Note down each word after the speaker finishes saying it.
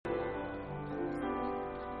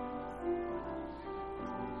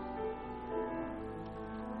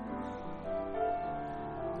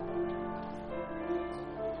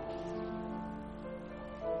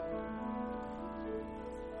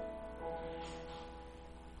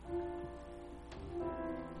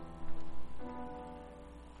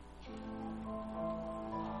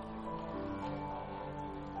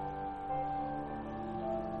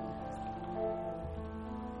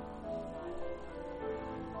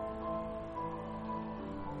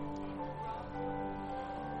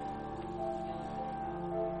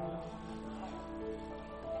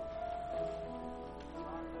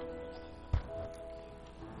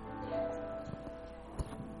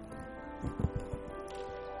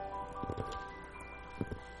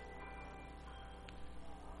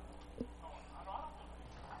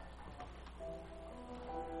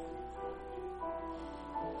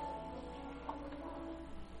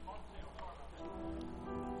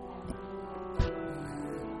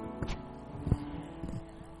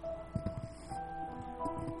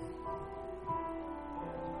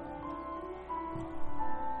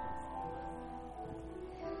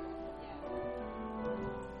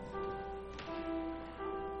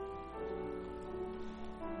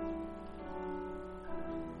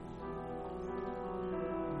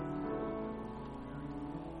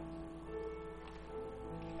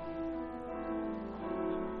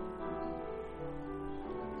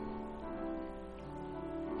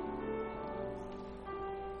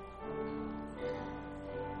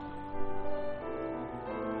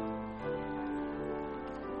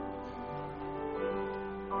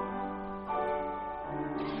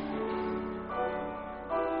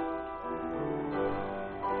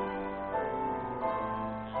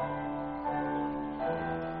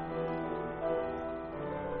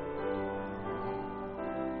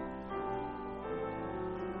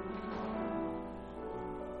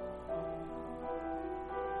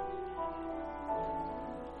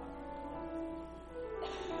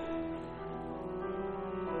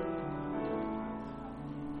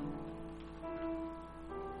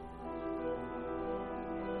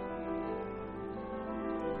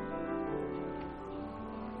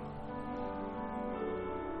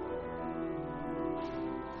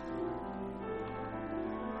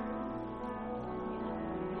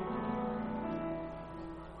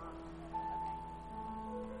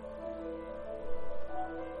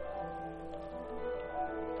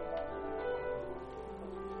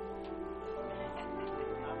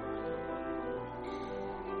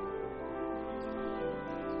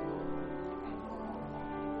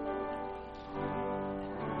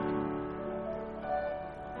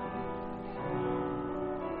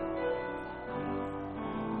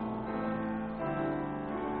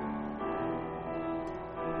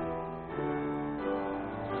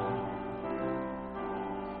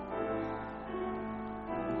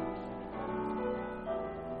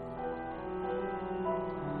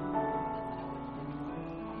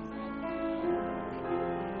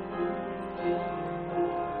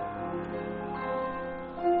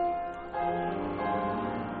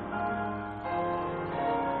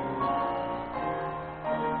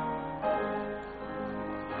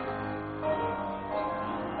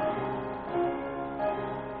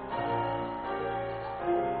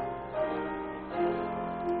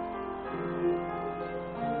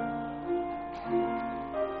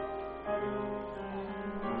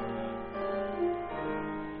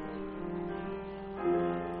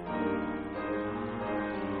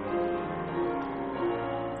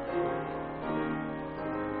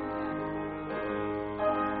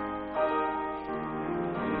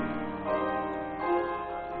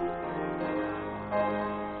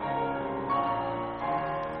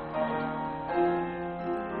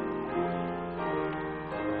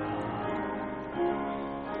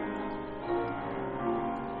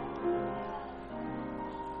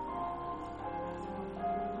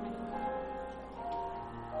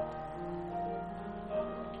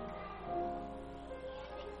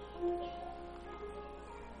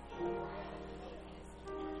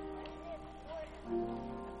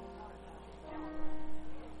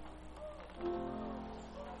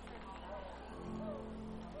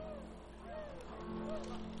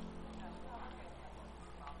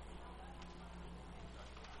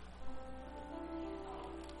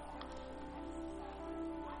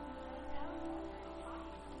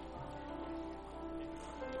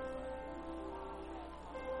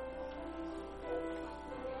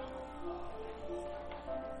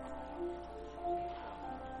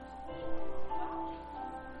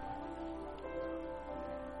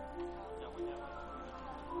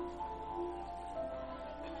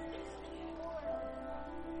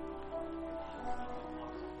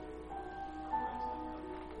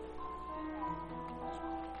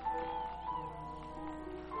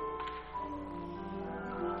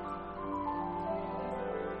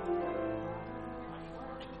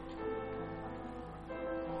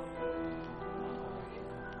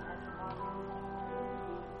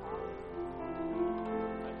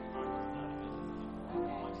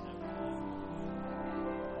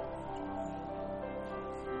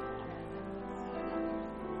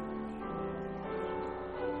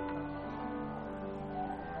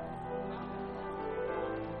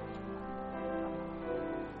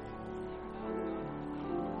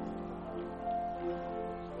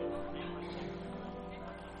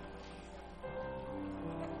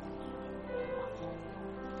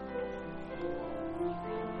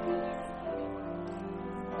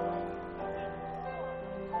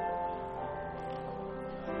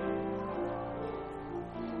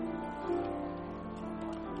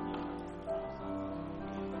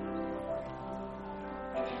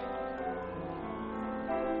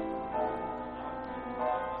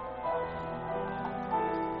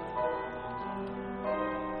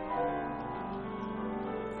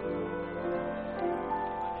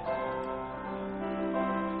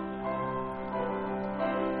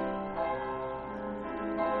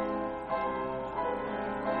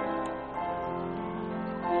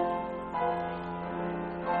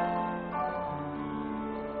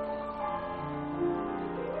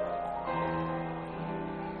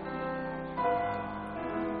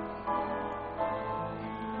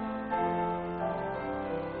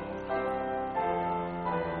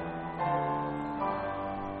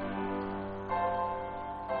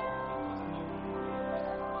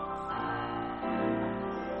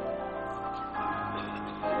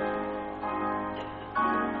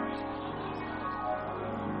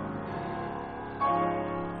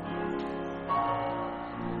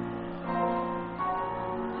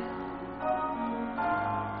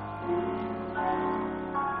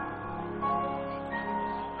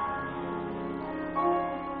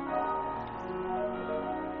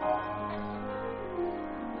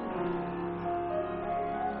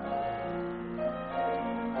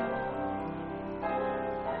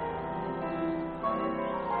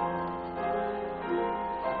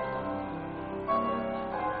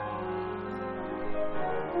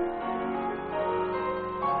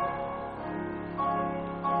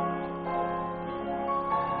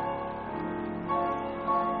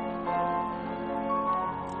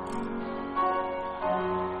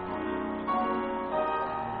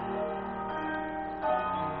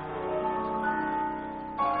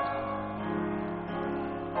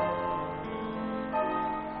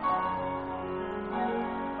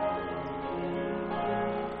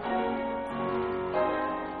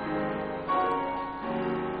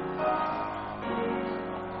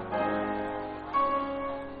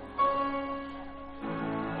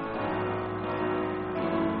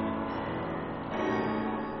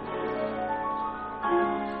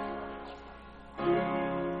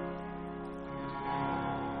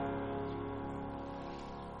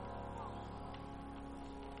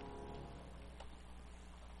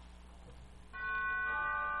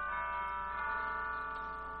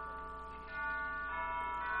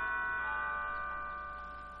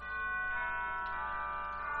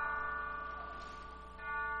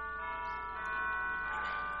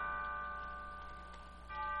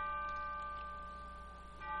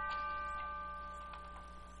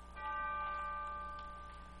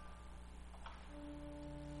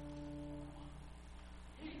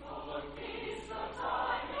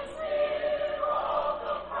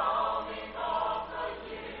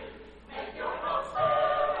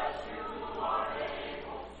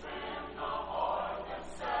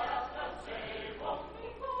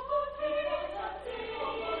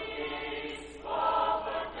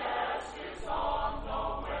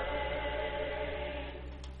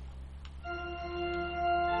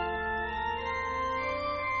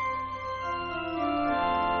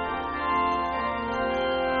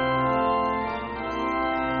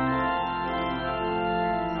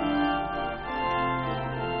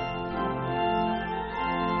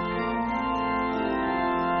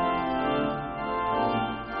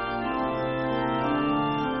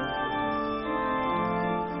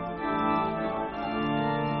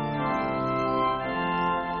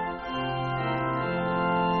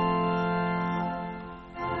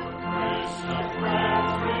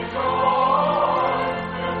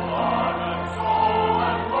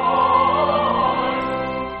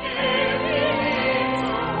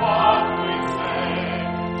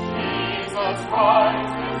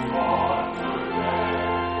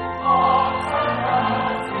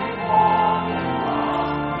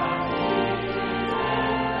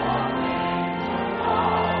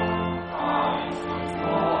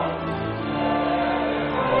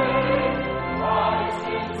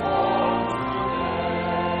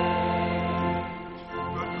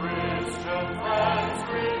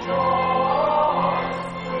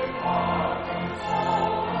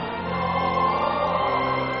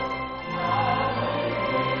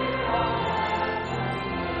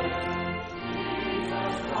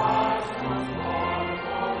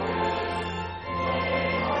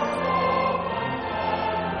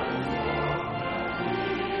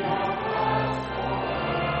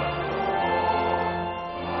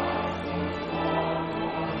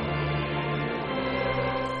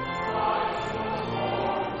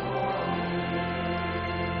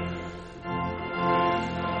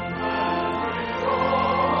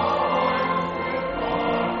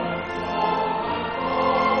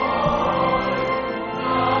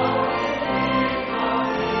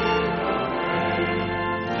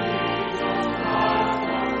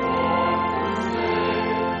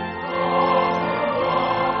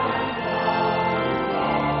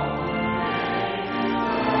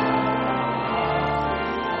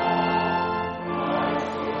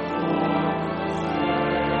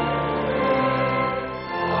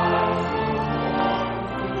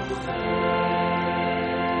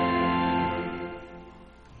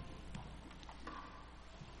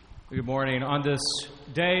Good morning. On this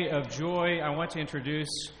day of joy, I want to introduce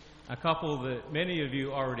a couple that many of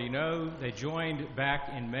you already know. They joined back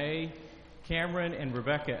in May, Cameron and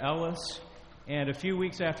Rebecca Ellis, and a few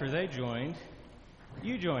weeks after they joined,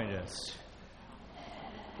 you joined us.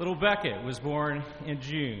 Little Beckett was born in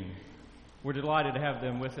June. We're delighted to have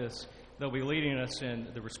them with us. They'll be leading us in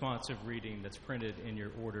the responsive reading that's printed in your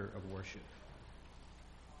order of worship.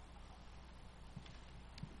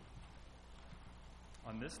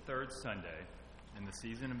 On this third Sunday in the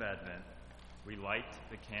season of Advent, we light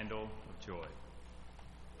the candle of joy.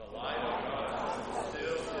 The light of God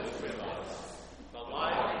still is with us. The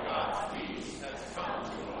light of God's peace has come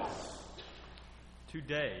to us.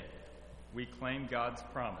 Today, we claim God's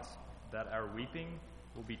promise that our weeping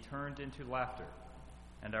will be turned into laughter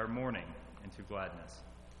and our mourning into gladness.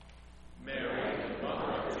 Mary, the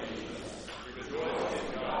mother of Jesus, rejoice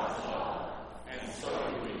in God's love, and so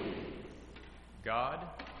do we. God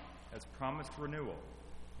has promised renewal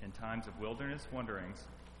in times of wilderness wanderings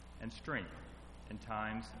and strength in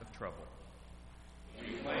times of trouble.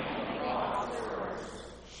 We claim the prophet's words.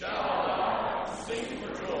 Shout aloud and sing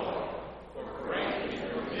for joy, for great in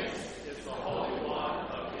your midst is the Holy One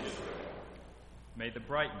of Israel. May the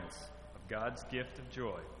brightness of God's gift of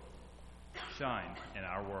joy shine in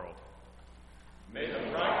our world. May the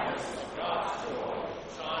brightness of God's joy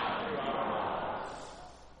shine through our lives.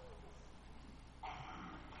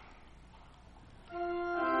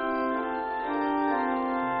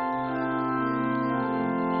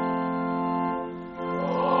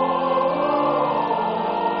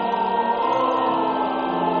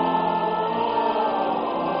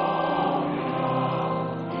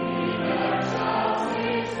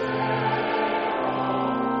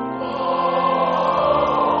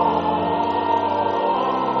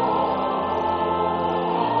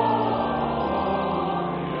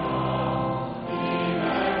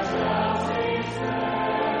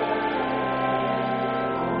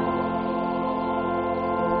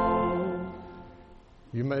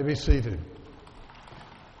 You may be seated.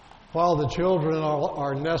 While the children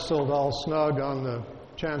are nestled all snug on the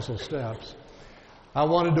chancel steps, I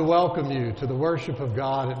wanted to welcome you to the worship of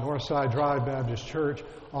God at Northside Drive Baptist Church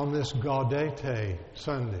on this Gaudete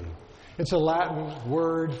Sunday. It's a Latin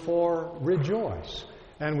word for rejoice,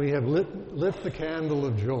 and we have lit the candle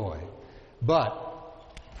of joy.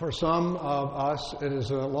 But for some of us, it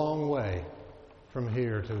is a long way from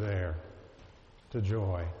here to there, to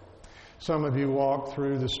joy. Some of you walk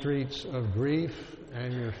through the streets of grief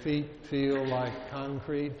and your feet feel like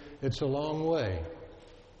concrete. It's a long way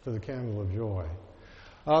to the candle of joy.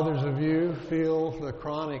 Others of you feel the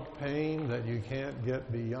chronic pain that you can't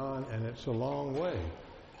get beyond, and it's a long way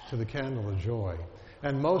to the candle of joy.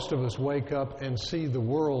 And most of us wake up and see the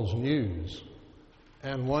world's news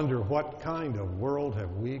and wonder, what kind of world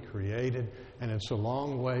have we created? And it's a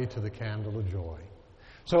long way to the candle of joy.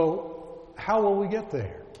 So how will we get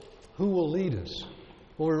there? Who will lead us?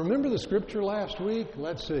 Well, remember the scripture last week?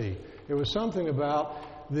 Let's see. It was something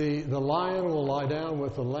about the lion will lie down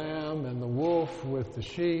with the lamb and the wolf with the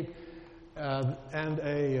sheep, and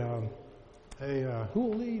who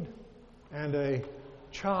will lead? And a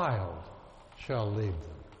child shall lead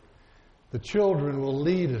them. The children will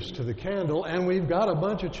lead us to the candle, and we've got a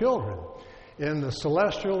bunch of children in the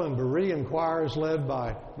Celestial and Berean choirs led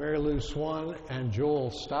by Mary Lou Swan and Joel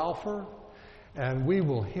Stauffer. And we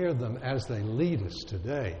will hear them as they lead us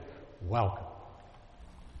today. Welcome.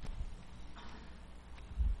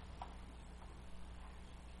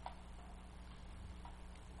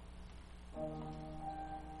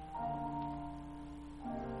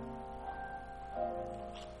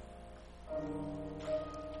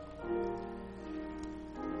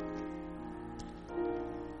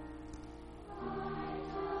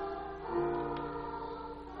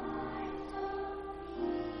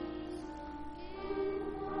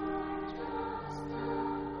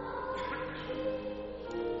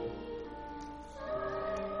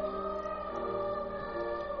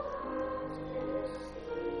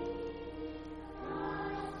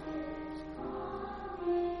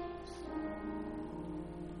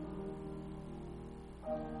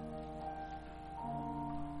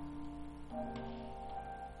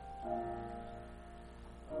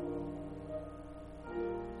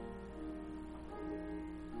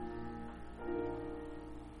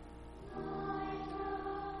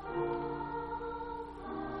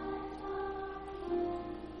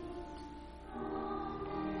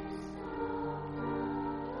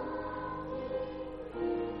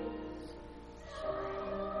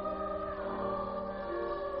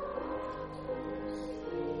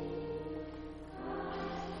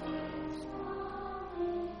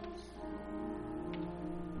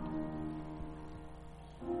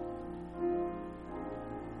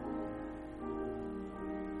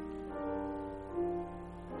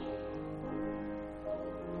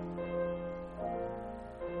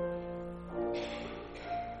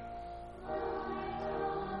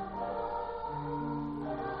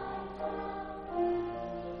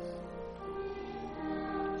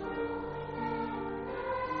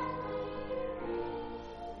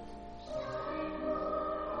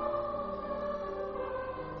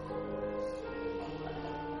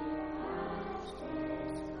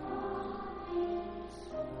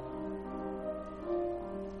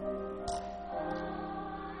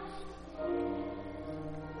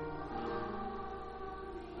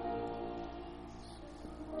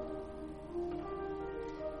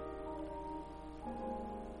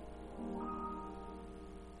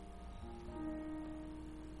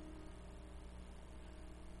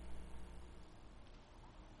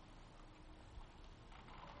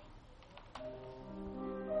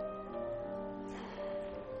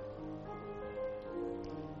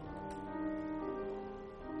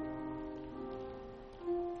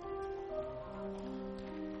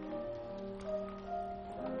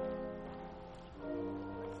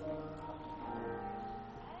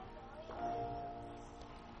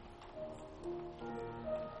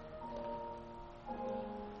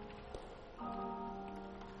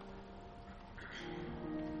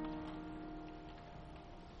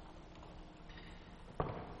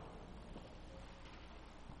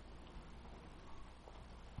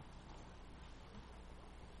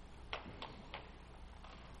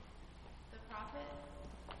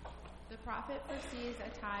 it foresees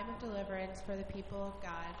a time of deliverance for the people of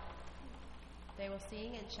God. They will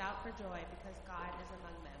sing and shout for joy because God is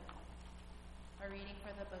among them. A reading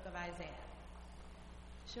from the book of Isaiah.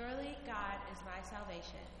 Surely God is my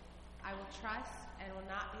salvation. I will trust and will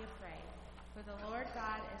not be afraid, for the Lord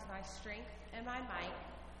God is my strength and my might.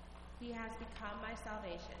 He has become my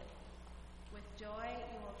salvation. With joy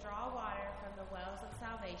you will draw water from the wells of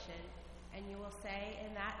salvation, and you will say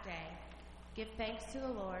in that day, give thanks to the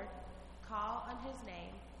Lord, call on his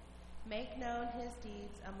name, make known his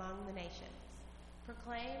deeds among the nations.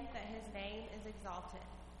 Proclaim that his name is exalted.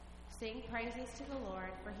 Sing praises to the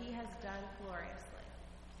Lord, for he has done gloriously.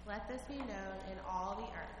 Let this be known in all the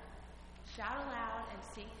earth. Shout aloud and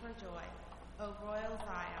sing for joy, O royal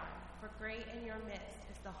Zion, for great in your midst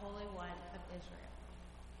is the Holy One of Israel.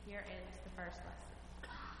 Here ends the first lesson.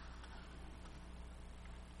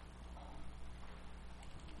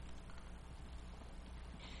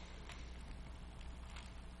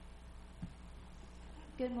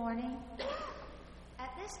 Good morning.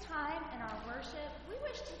 At this time in our worship, we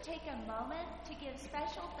wish to take a moment to give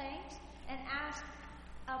special thanks and ask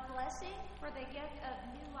a blessing for the gift of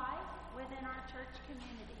new life within our church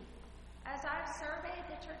community. As I've surveyed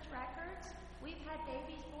the church records, we've had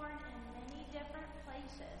babies born in many different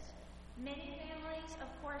places. Many families,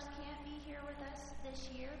 of course, can't be here with us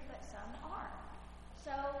this year, but some are.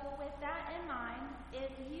 So with that in mind, if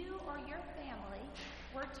you or your family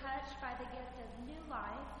were touched by the gift of new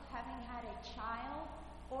life, having had a child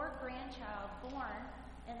or grandchild born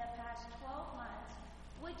in the past 12 months,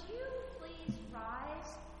 would you please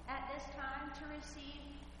rise at this time to receive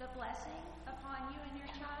the blessing upon you and your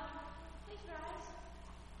child? Please rise.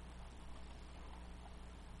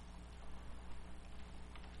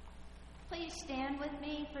 Please stand with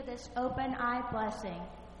me for this open eye blessing.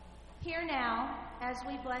 Hear now as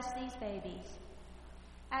we bless these babies.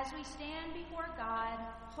 As we stand before God,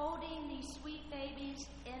 holding these sweet babies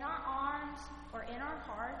in our arms or in our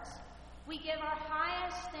hearts, we give our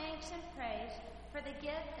highest thanks and praise for the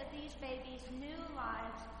gift of these babies' new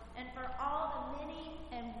lives and for all the many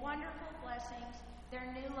and wonderful blessings their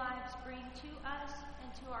new lives bring to us and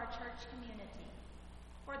to our church community.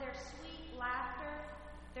 For their sweet laughter,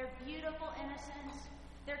 their beautiful innocence,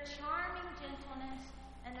 their charming gentleness,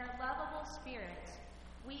 and their lovable spirits,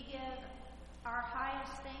 we give our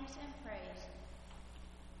highest thanks and praise.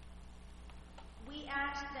 We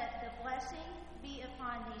ask that the blessing be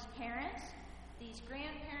upon these parents, these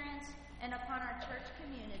grandparents, and upon our church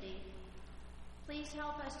community. Please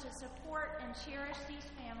help us to support and cherish these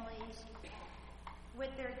families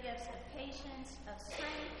with their gifts of patience, of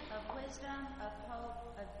strength, of wisdom, of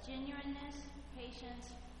hope, of genuineness,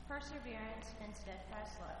 patience, perseverance, and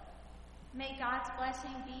steadfast love. May God's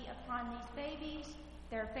blessing be upon these babies,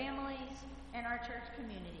 their families, and our church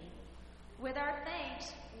community. With our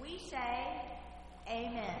thanks, we say,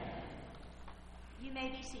 Amen. You may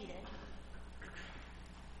be seated.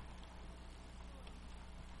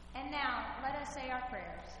 And now, let us say our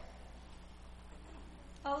prayers.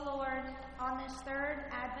 O Lord, on this third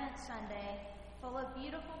Advent Sunday, full of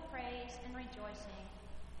beautiful praise and rejoicing,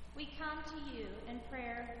 we come to you in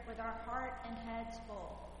prayer with our heart and heads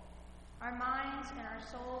full. Our minds and our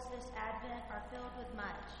souls this Advent are filled with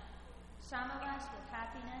much. Some of us with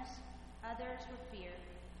happiness, others with fear.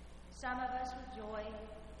 Some of us with joy,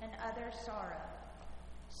 and others sorrow.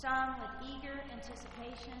 Some with eager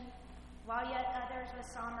anticipation, while yet others with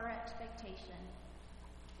somber expectation.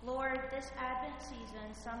 Lord, this Advent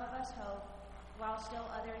season, some of us hope, while still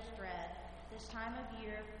others dread, this time of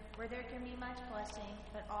year where there can be much blessing,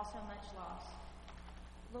 but also much loss.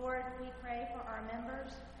 Lord, we pray for our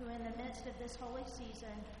members who in the midst of this holy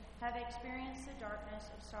season have experienced the darkness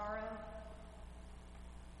of sorrow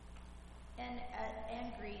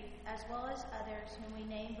and grief, as well as others whom we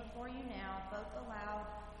name before you now, both aloud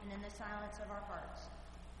and in the silence of our hearts.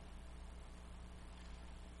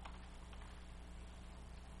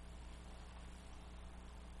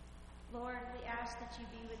 Lord, we ask that you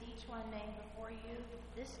be with each one named before you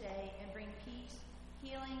this day and bring peace,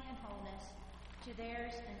 healing, and wholeness to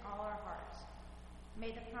theirs in all our hearts.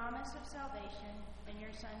 May the promise of salvation in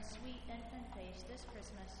your Son's sweet infant face this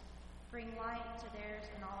Christmas bring light to theirs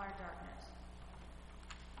in all our darkness.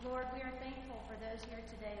 Lord, we are thankful for those here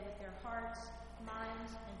today with their hearts,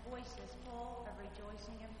 minds, and voices full of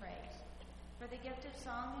rejoicing and praise, for the gift of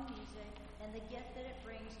song and music and the gift that it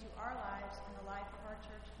brings to our lives and the life of our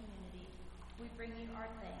church community. We bring you our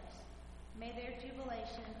thanks. May their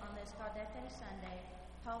jubilation on this Gaudete Sunday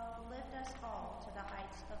help lift us all to the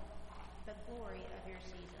heights of the glory of your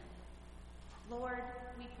season. Lord,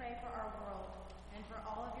 we pray for our world and for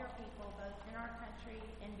all of your people, both in our country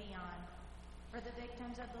and beyond. for the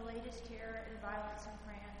victims of the latest terror and violence in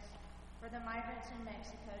France, for the migrants in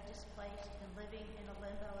Mexico displaced and living in a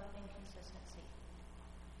limbo of inconsistency,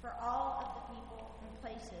 for all of the people and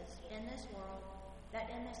places in this world that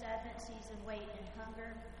in this Advent season wait in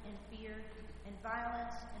hunger, in fear, in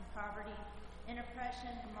violence, in poverty, in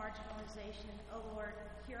oppression and marginalization. O Lord,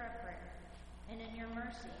 hear our prayer, and in your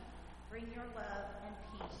mercy, bring your love and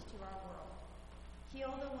peace to our world.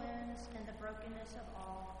 Heal the wounds and the brokenness of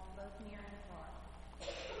all, both near and far.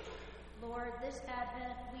 Lord, this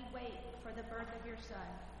Advent we wait for the birth of your Son,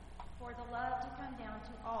 for the love to come down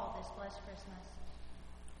to all this blessed Christmas.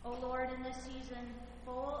 O Lord, in this season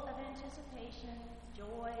full of anticipation,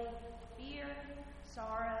 joy, fear,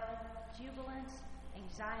 sorrow, jubilance,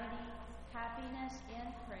 anxiety, happiness,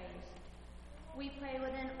 and praise, we pray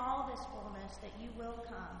within all this fullness that you will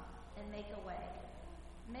come and make a way.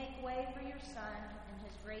 Make way for your Son and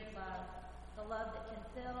his great love, the love that can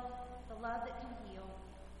fill, the love that can heal,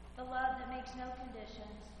 the love that makes no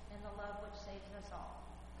conditions, and the love which saves us all.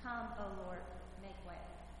 Come, O Lord, make way.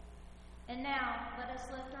 And now, let us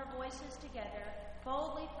lift our voices together,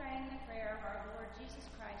 boldly praying the prayer our Lord Jesus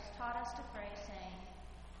Christ taught us to pray, saying,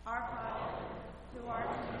 Our Father, who art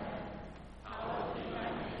in heaven, hallowed be thy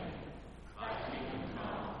name. Thy kingdom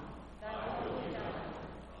come, thy will be done,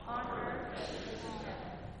 on earth as it is in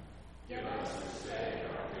heaven. Give us this day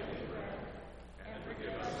our daily bread, and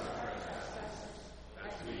forgive us our trespasses,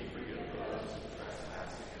 as we forgive those who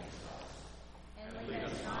trespass against us. And lead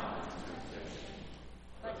us not into temptation,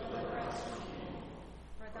 but deliver us from evil.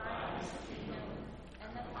 For thine is the kingdom,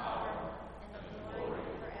 and the power, and the glory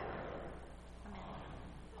forever. Amen.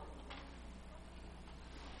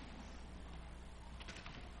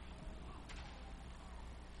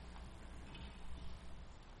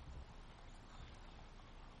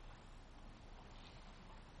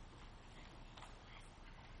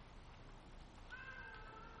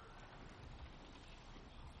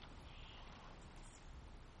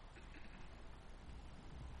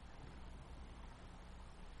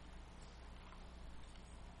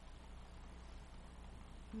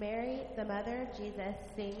 Mary, the mother of Jesus,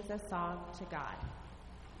 sings a song to God.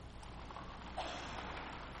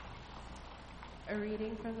 A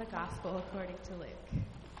reading from the Gospel according to Luke.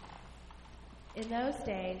 In those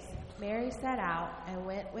days, Mary set out and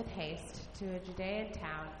went with haste to a Judean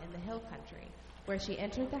town in the hill country, where she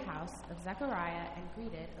entered the house of Zechariah and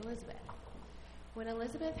greeted Elizabeth. When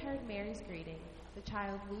Elizabeth heard Mary's greeting, the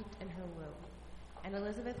child leaped in her womb, and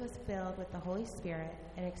Elizabeth was filled with the Holy Spirit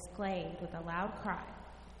and exclaimed with a loud cry,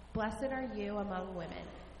 Blessed are you among women,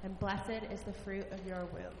 and blessed is the fruit of your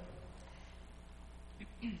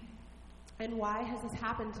womb. And why has this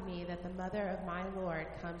happened to me that the mother of my Lord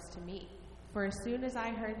comes to me? For as soon as I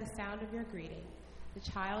heard the sound of your greeting,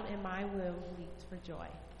 the child in my womb leaped for joy.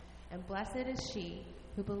 And blessed is she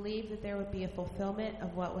who believed that there would be a fulfillment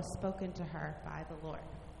of what was spoken to her by the Lord.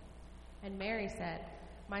 And Mary said,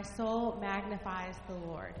 My soul magnifies the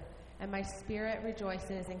Lord, and my spirit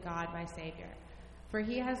rejoices in God my Savior. For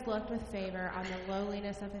he has looked with favor on the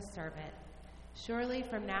lowliness of his servant. Surely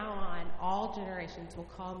from now on all generations will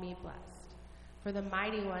call me blessed. For the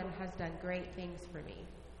Mighty One has done great things for me,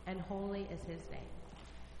 and holy is his name.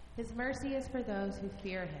 His mercy is for those who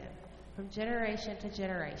fear him, from generation to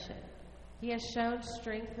generation. He has shown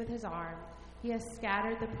strength with his arm. He has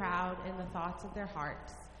scattered the proud in the thoughts of their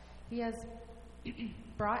hearts. He has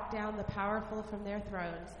brought down the powerful from their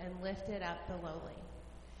thrones and lifted up the lowly.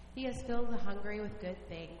 He has filled the hungry with good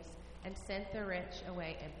things and sent the rich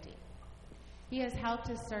away empty. He has helped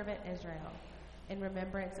his servant Israel in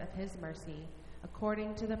remembrance of his mercy,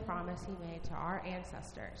 according to the promise he made to our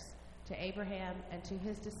ancestors, to Abraham and to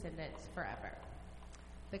his descendants forever.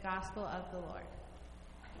 The Gospel of the Lord.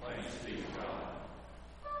 Thanks be to God.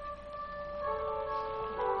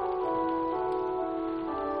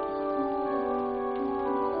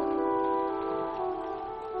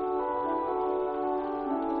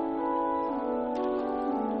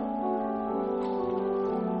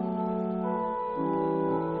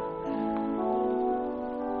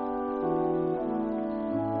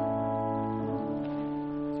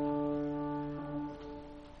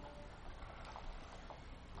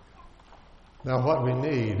 Now, what we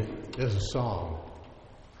need is a song.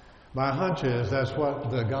 My hunch is that's what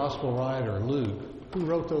the gospel writer, Luke, who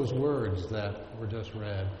wrote those words that were just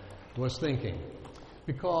read, was thinking.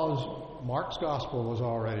 Because Mark's gospel was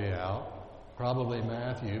already out, probably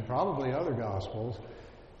Matthew, probably other gospels,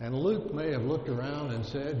 and Luke may have looked around and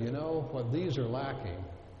said, you know, what these are lacking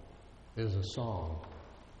is a song.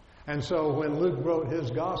 And so when Luke wrote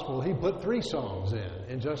his gospel, he put 3 songs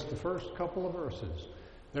in just the first couple of verses.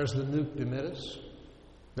 There's the Nunc Dimittis,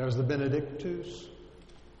 There's the Benedictus,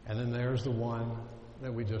 and then there's the one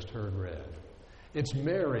that we just heard read. It's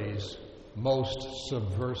Mary's most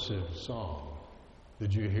subversive song.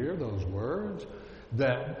 Did you hear those words?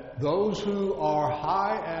 That those who are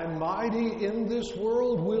high and mighty in this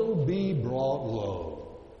world will be brought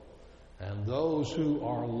low, and those who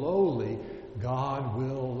are lowly, God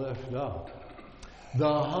will lift up.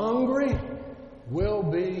 The hungry will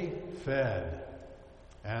be fed,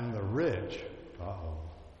 and the rich,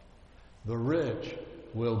 the rich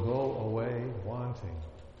will go away wanting.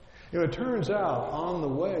 You know, it turns out on the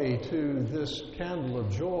way to this candle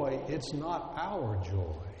of joy, it's not our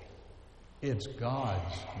joy. It's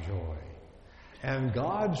God's joy. And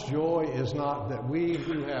God's joy is not that we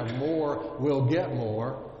who have more will get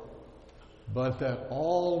more, but that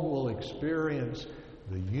all will experience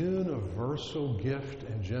the universal gift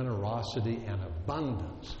and generosity and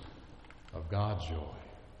abundance of God's joy.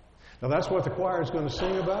 Now that's what the choir is going to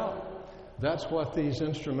sing about. That's what these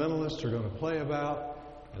instrumentalists are going to play about.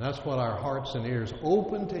 And that's what our hearts and ears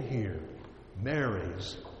open to hear.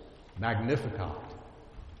 Mary's Magnificat.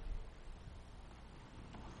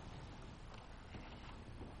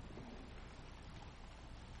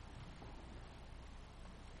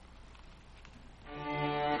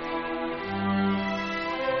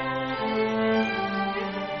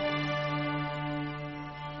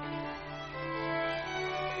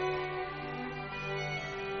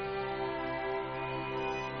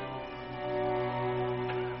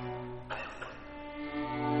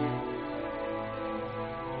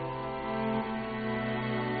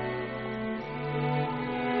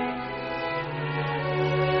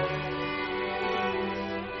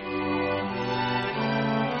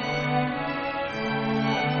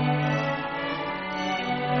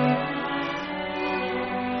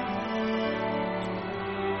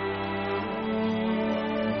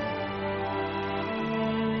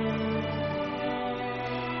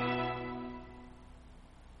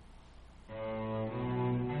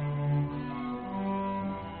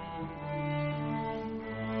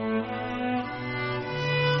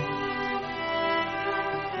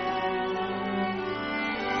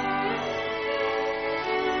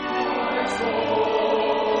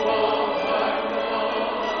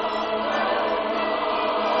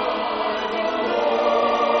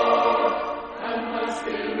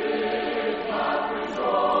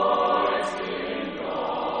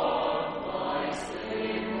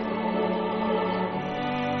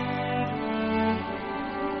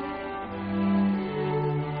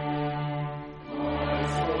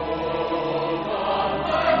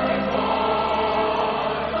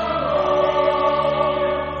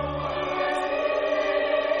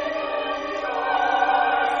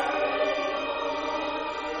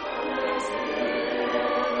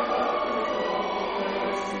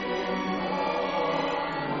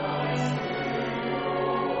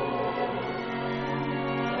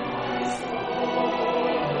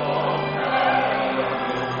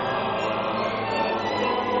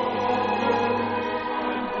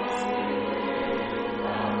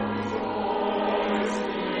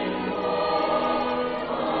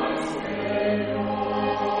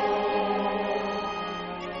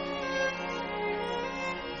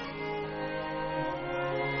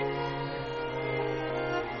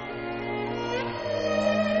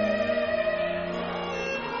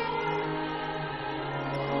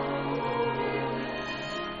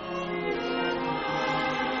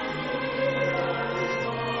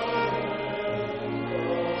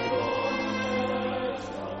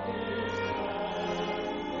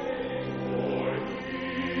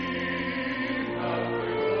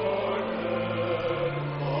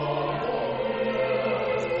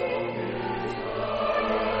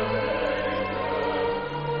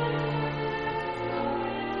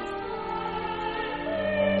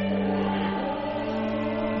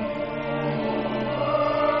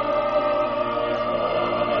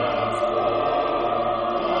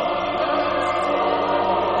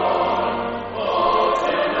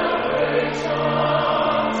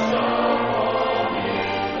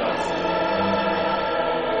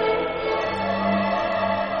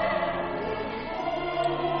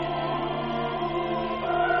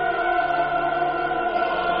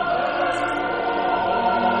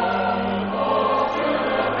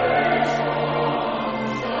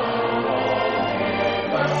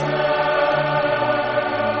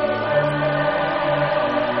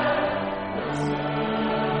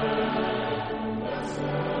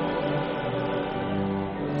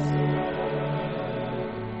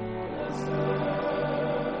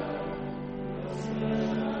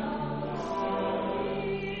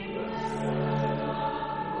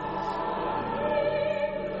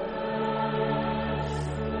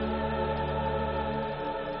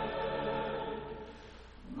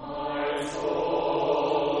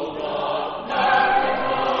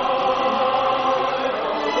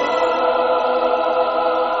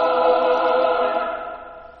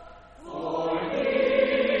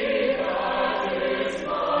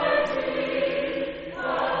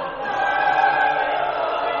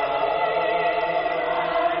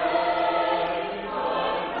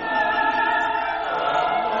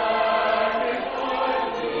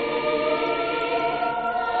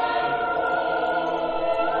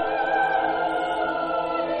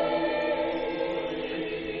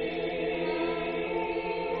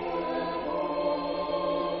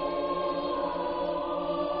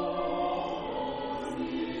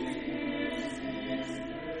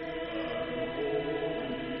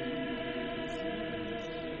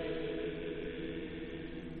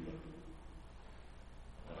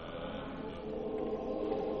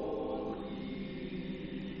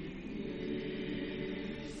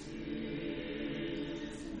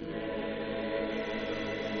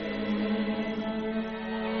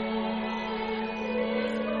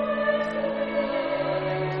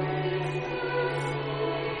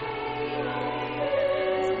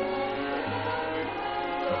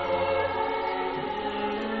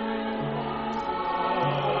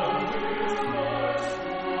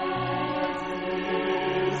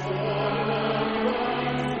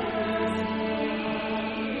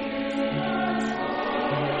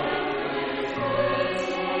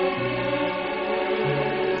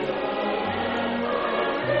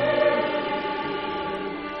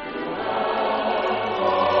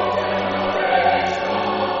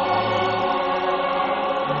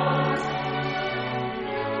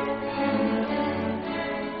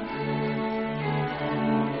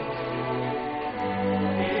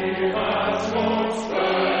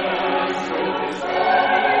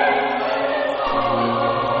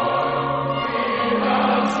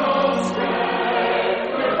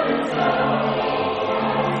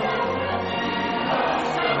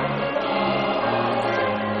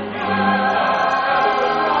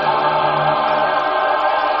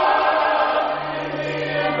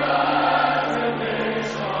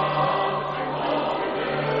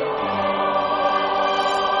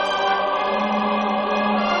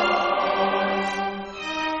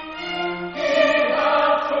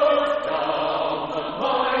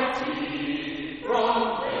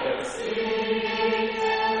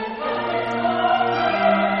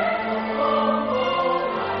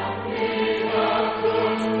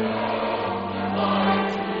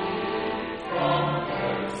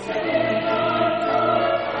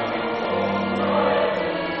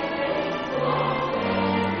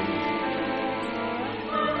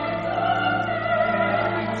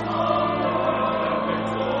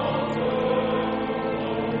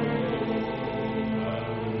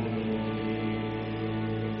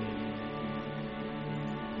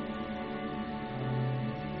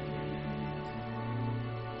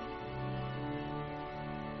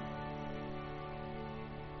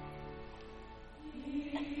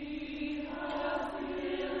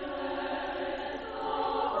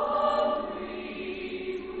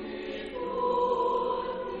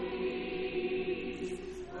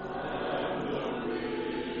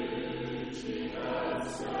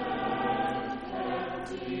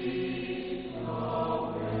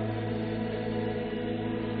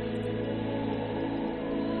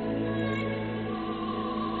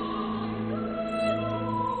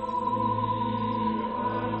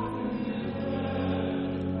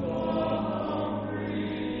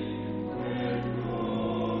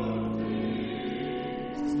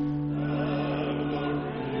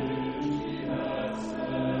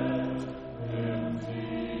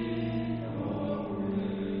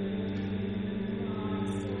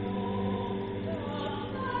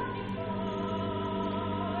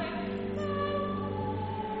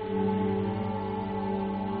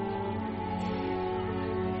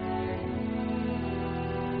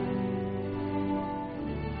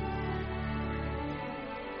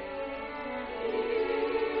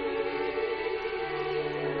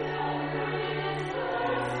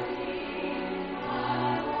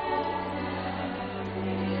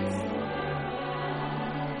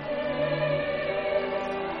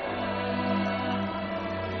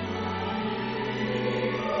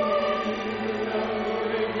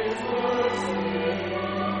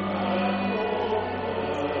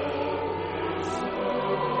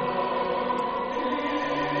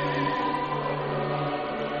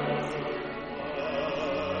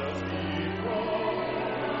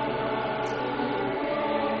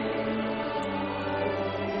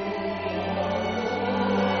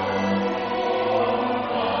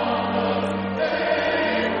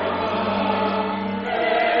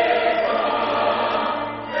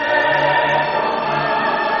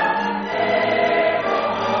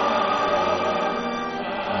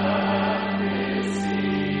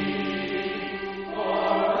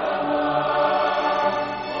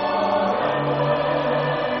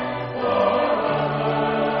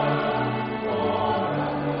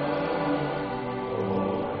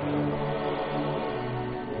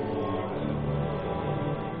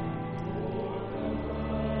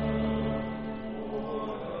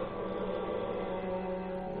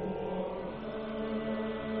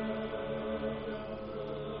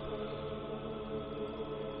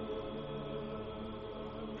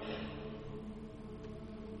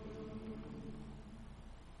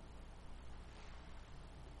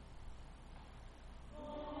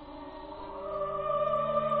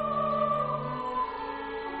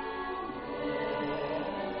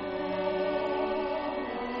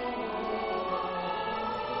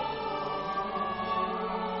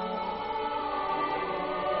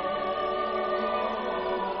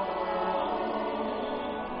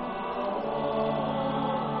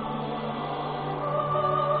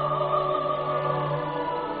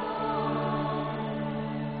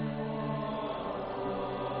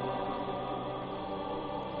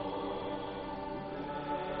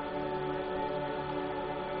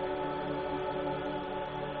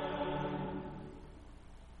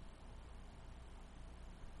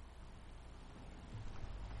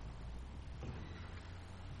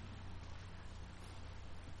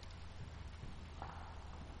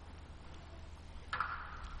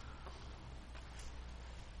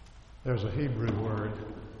 There's a Hebrew word.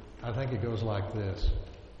 I think it goes like this.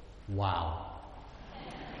 Wow.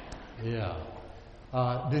 Yeah.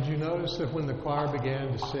 Did you notice that when the choir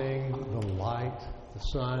began to sing, the light, the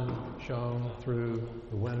sun shone through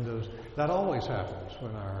the windows? That always happens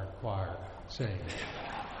when our choir sings.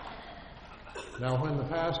 Now, when the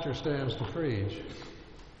pastor stands to preach,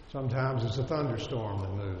 sometimes it's a thunderstorm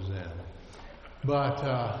that moves in. But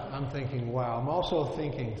I'm thinking, wow. I'm also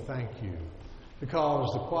thinking, thank you,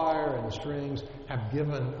 because the choir and the strings have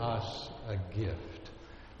given us a gift.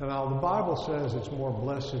 Now, the Bible says it's more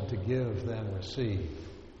blessed to give than receive.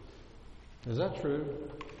 Is that true?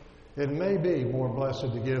 It may be more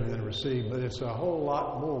blessed to give than receive, but it's a whole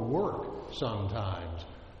lot more work sometimes,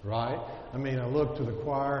 right? I mean, I look to the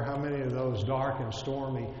choir. How many of those dark and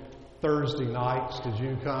stormy Thursday nights did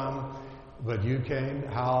you come? But you came.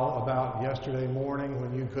 How about yesterday morning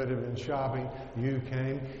when you could have been shopping? You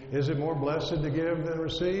came. Is it more blessed to give than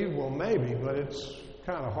receive? Well, maybe, but it's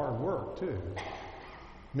kind of hard work, too.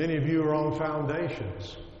 Many of you are on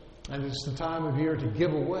foundations, and it's the time of year to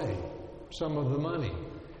give away some of the money.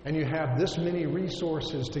 And you have this many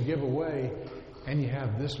resources to give away, and you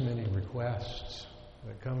have this many requests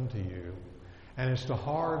that come to you. And it's the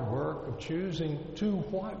hard work of choosing to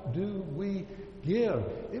what do we give.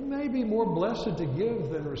 It may be more blessed to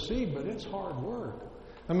give than receive, but it's hard work.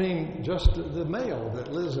 I mean, just the mail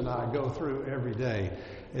that Liz and I go through every day.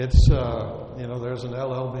 It's, there's an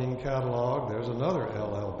LL Bean catalog. There's another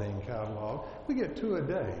LL Bean catalog. We get 2 a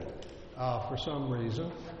day for some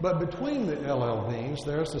reason. But between the LL Beans,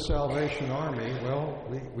 there's the Salvation Army. Well,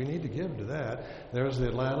 we need to give to that. There's the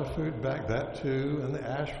Atlanta Food Bank, that too, and the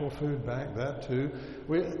Asheville Food Bank, that too.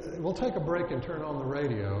 We'll take a break and turn on the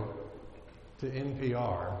radio to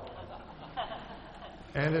NPR.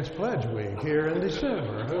 And it's Pledge Week here in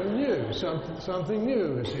December. Who knew? Something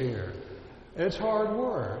new is here. It's hard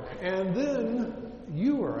work. And then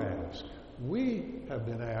you are asked. We have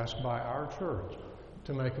been asked by our church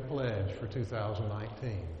to make a pledge for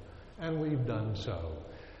 2019. And we've done so.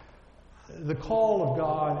 The call of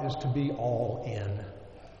God is to be all in.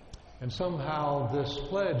 And somehow this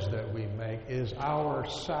pledge that we make is our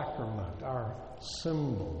sacrament, our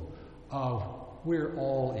symbol of we're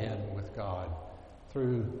all in with God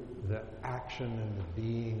through the action and the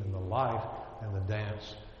being and the life and the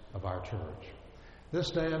dance of our church.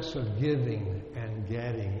 This dance of giving and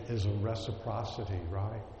getting is a reciprocity,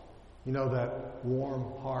 right? You know that warm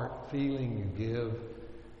heart feeling you give?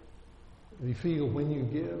 You feel when you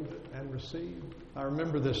give and receive. I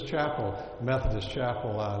remember this chapel, Methodist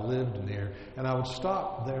chapel I lived near, and I would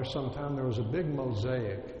stop there sometime. There was a big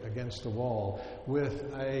mosaic against the wall with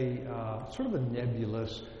a sort of a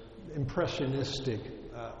nebulous, impressionistic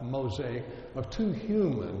mosaic of 2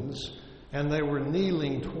 humans, and they were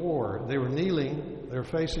kneeling, they were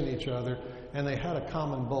facing each other, and they had a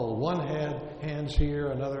common bowl. One had hands here,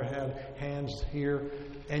 another had hands here,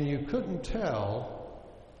 and you couldn't tell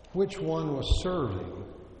which one was serving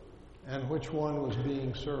and which one was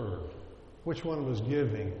being served, which one was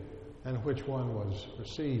giving and which one was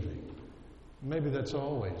receiving. Maybe that's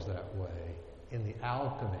always that way in the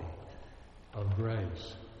alchemy of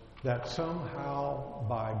grace, that somehow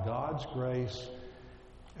by God's grace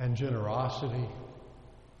and generosity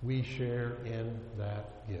we share in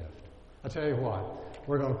that gift. I tell you what,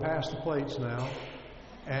 we're going to pass the plates now,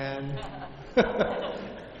 and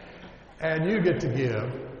and you get to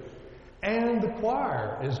give. And the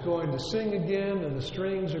choir is going to sing again, and the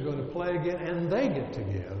strings are going to play again, and they get to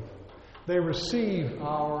give. They receive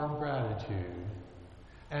our gratitude,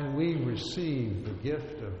 and we receive the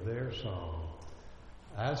gift of their song.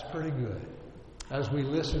 That's pretty good. As we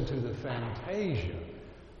listen to the fantasia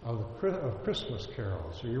of Christmas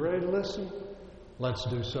carols. Are you ready to listen? Let's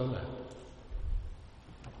do so now.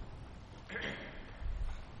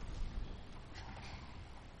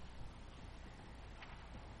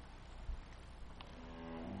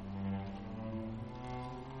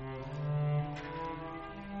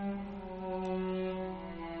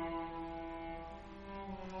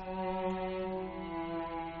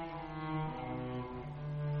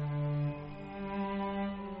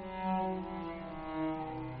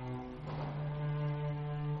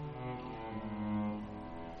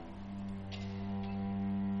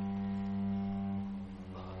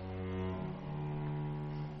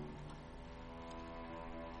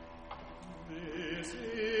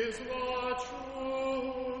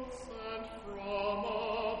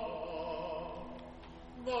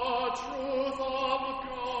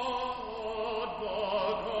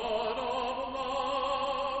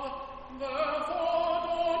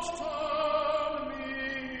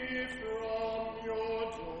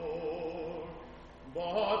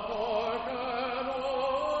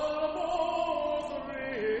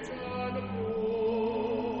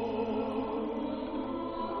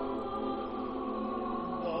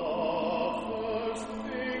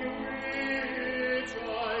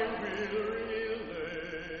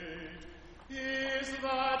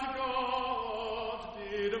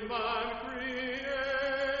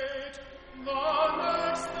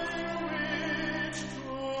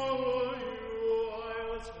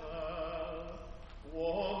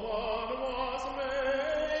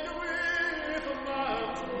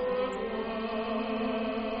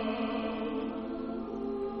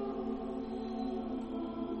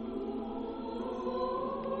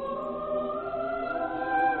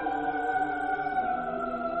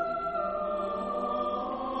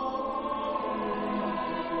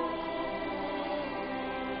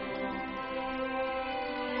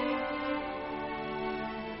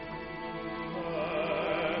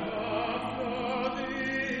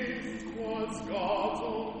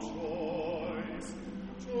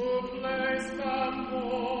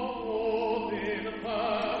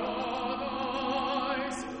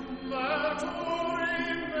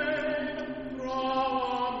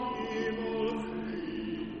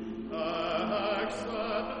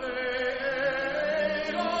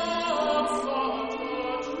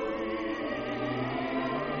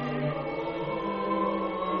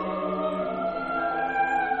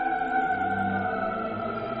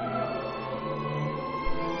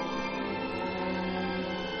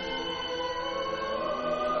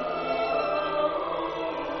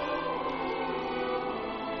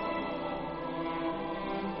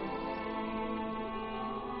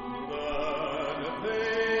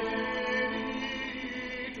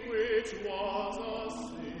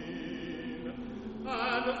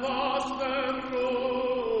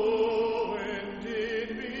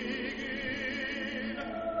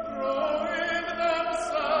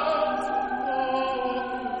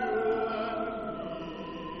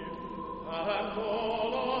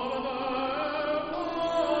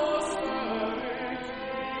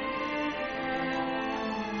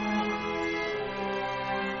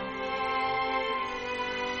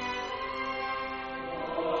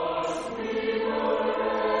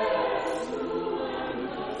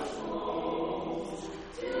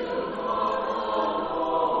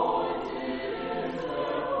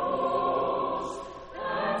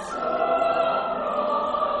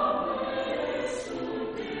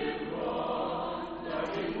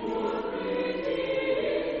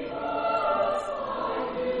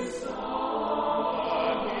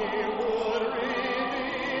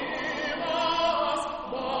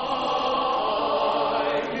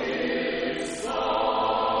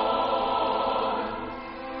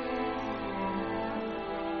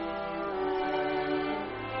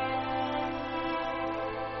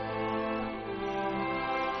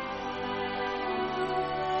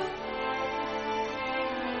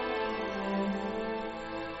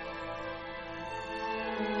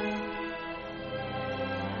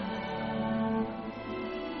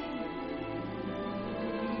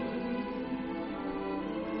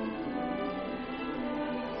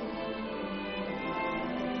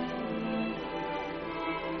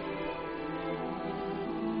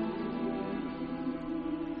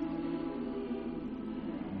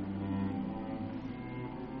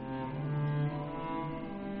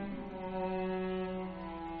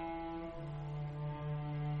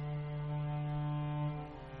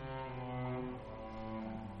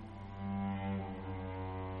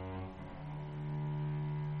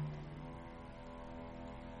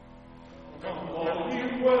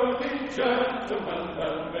 worthy gentlemen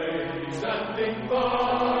and ladies and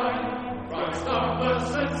divine, Christ our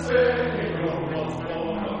blessed Savior was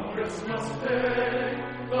born on Christmas Day.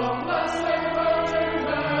 The Blessed Virgin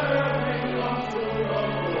Mary unto the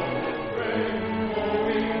Lord pray. Oh,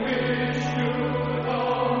 we wish you the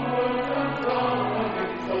comfort and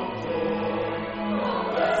promise of joy. The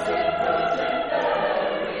Blessed Virgin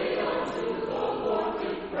Mary unto the Lord we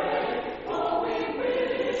pray. Oh, we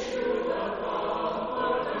wish you the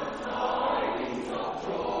comfort and tidings of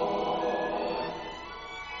joy.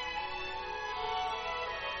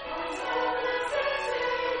 Christ our blessed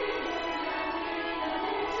Savior,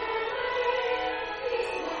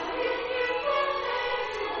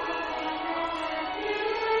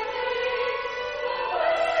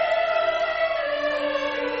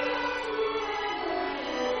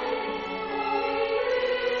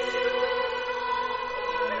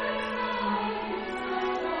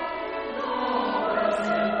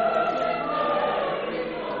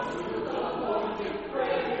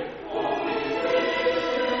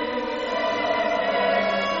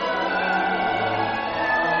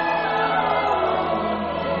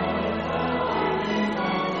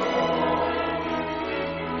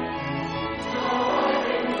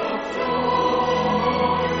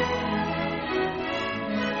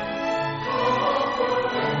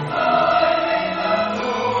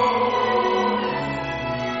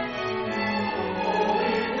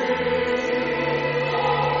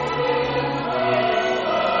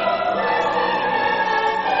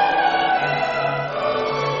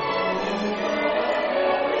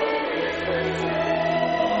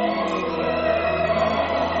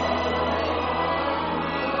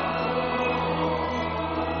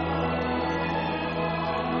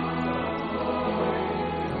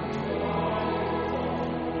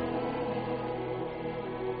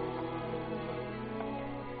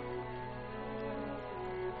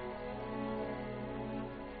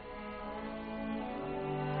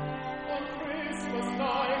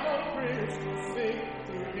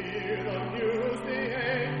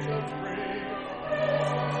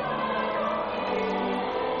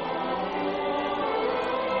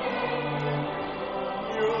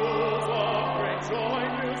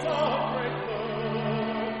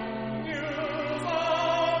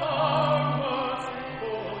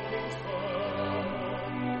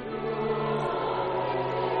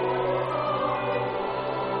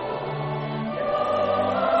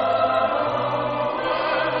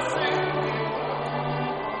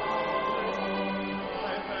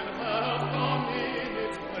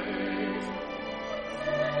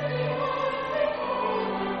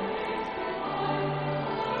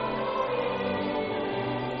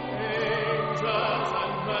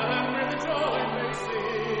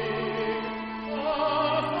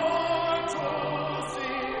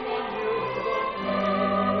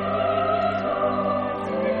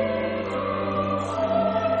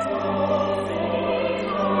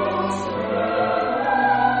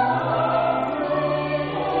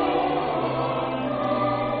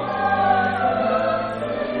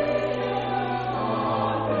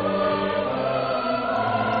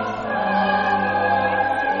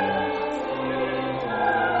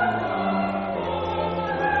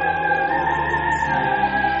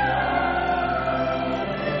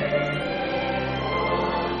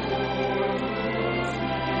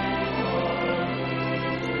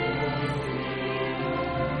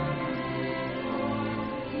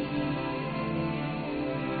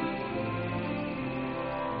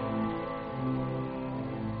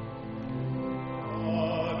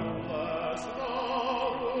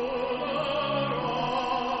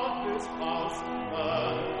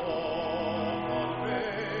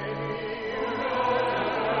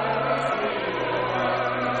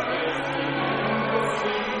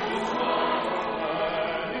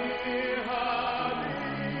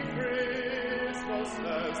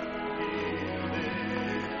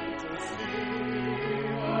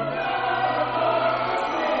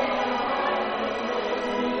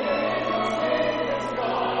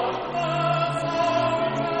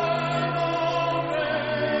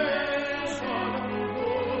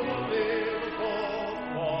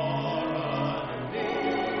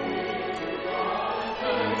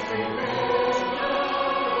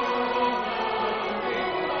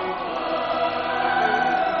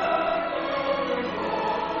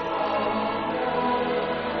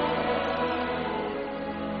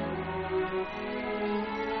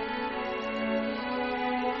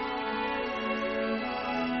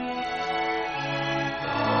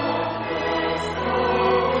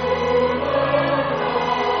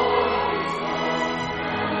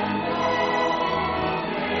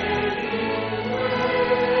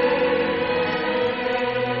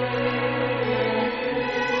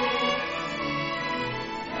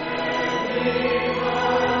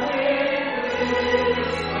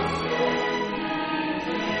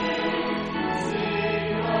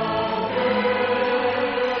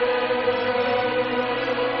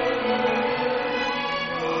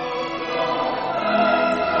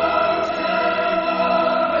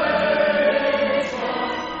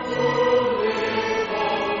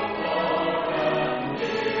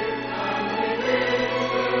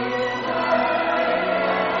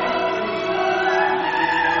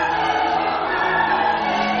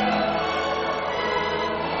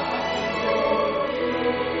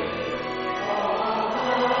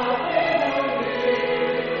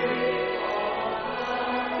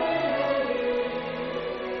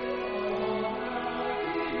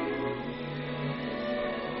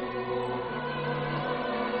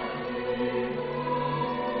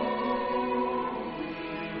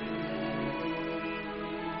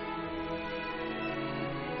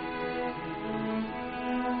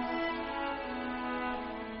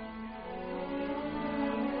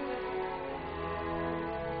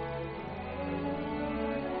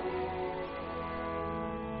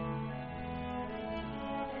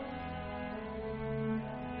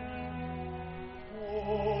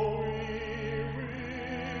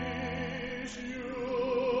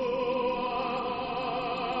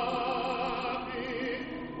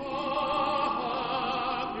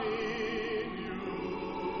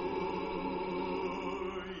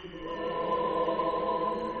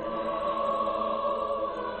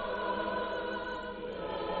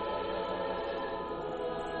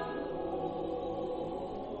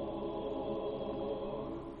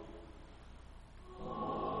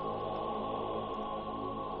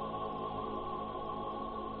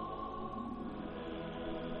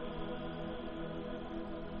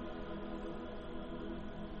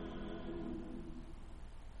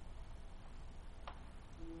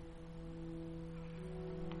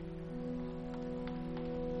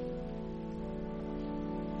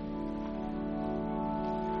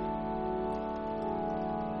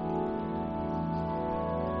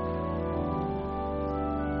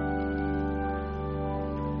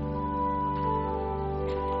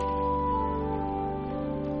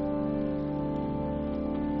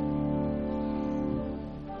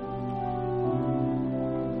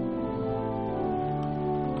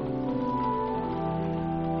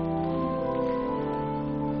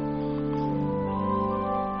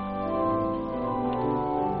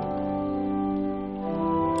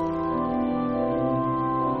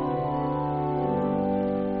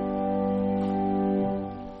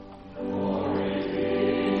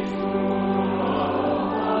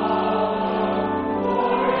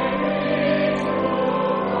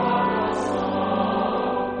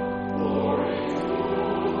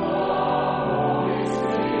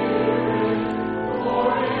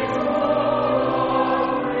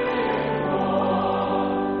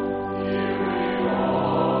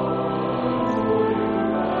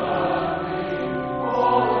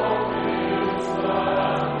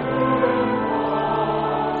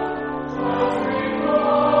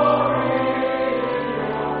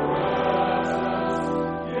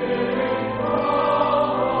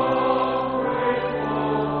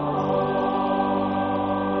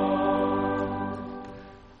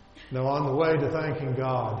 Now, on the way to thanking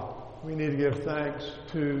God, we need to give thanks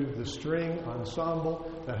to the string ensemble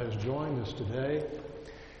that has joined us today.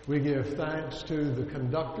 We give thanks to the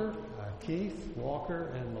conductor, Keith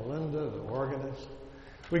Walker, and Melinda, the organist.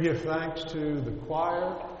 We give thanks to the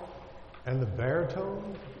choir and the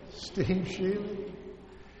baritone, Steve Sheely.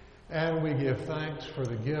 And we give thanks for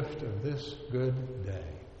the gift of this good day.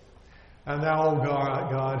 And now, O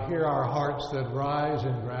God, hear our hearts that rise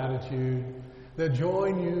in gratitude, that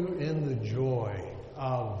join you in the joy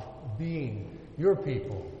of being your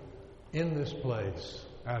people in this place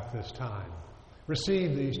at this time.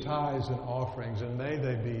 Receive these tithes and offerings, and may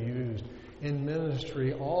they be used in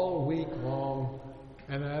ministry all week long,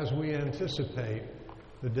 and as we anticipate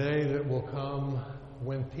the day that will come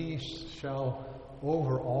when peace shall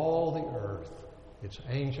over all the earth, its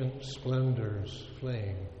ancient splendors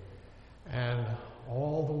fling, and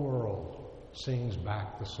all the world sings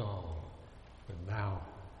back the song. But now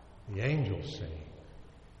the angels sing.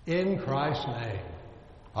 In Christ's name,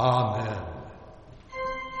 amen.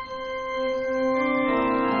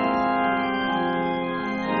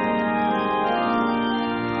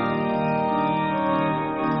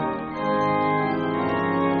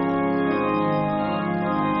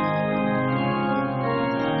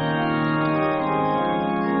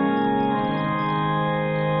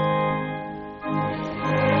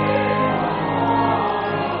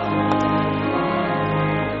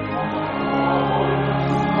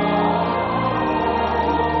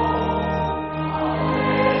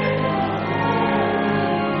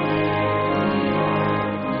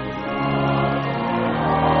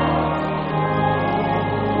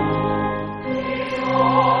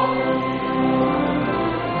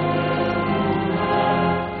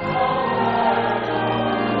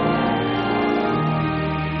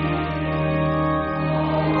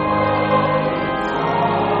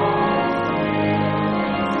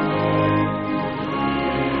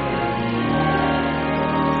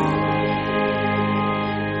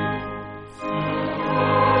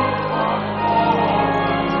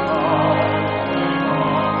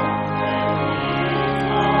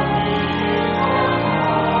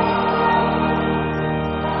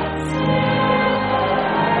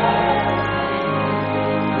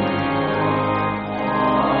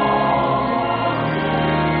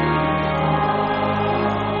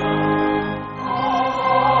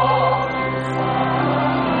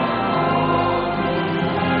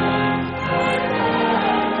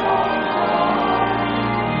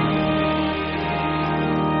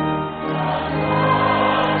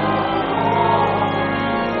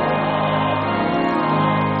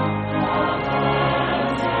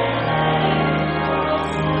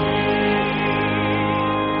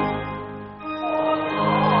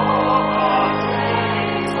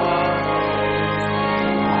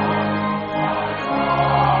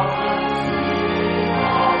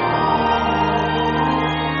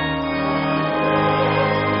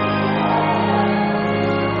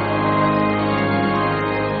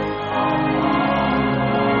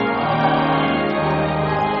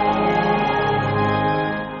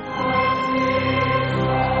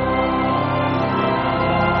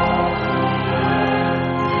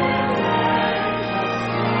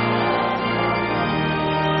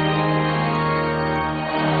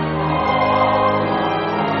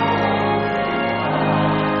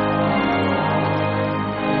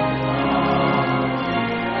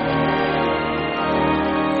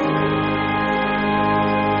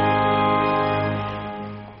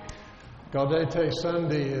 Gaudete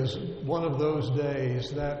Sunday is one of those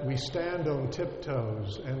days that we stand on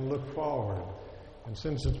tiptoes and look forward. And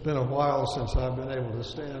since it's been a while since I've been able to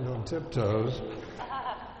stand on tiptoes,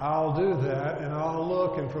 I'll do that, and I'll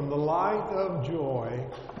look, and from the light of joy,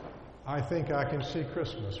 I think I can see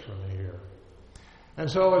Christmas from here. And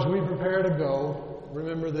so as we prepare to go,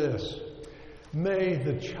 remember this. May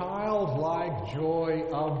the childlike joy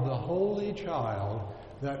of the Holy Child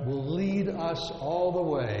that will lead us all the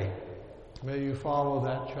way, may you follow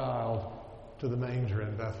that child to the manger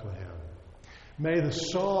in Bethlehem. May the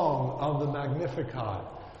song of the Magnificat,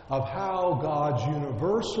 of how God's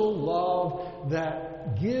universal love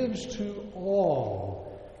that gives to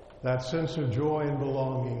all that sense of joy and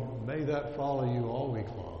belonging, may that follow you all week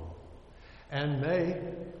long. And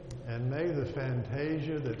may the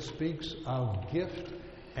fantasia that speaks of gift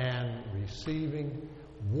and receiving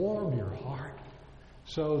warm your heart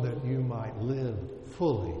so that you might live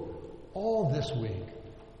fully all this week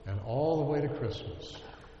and all the way to Christmas.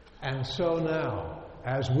 And so now,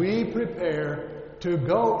 as we prepare to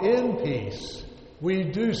go in peace, we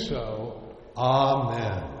do so.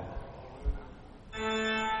 Amen.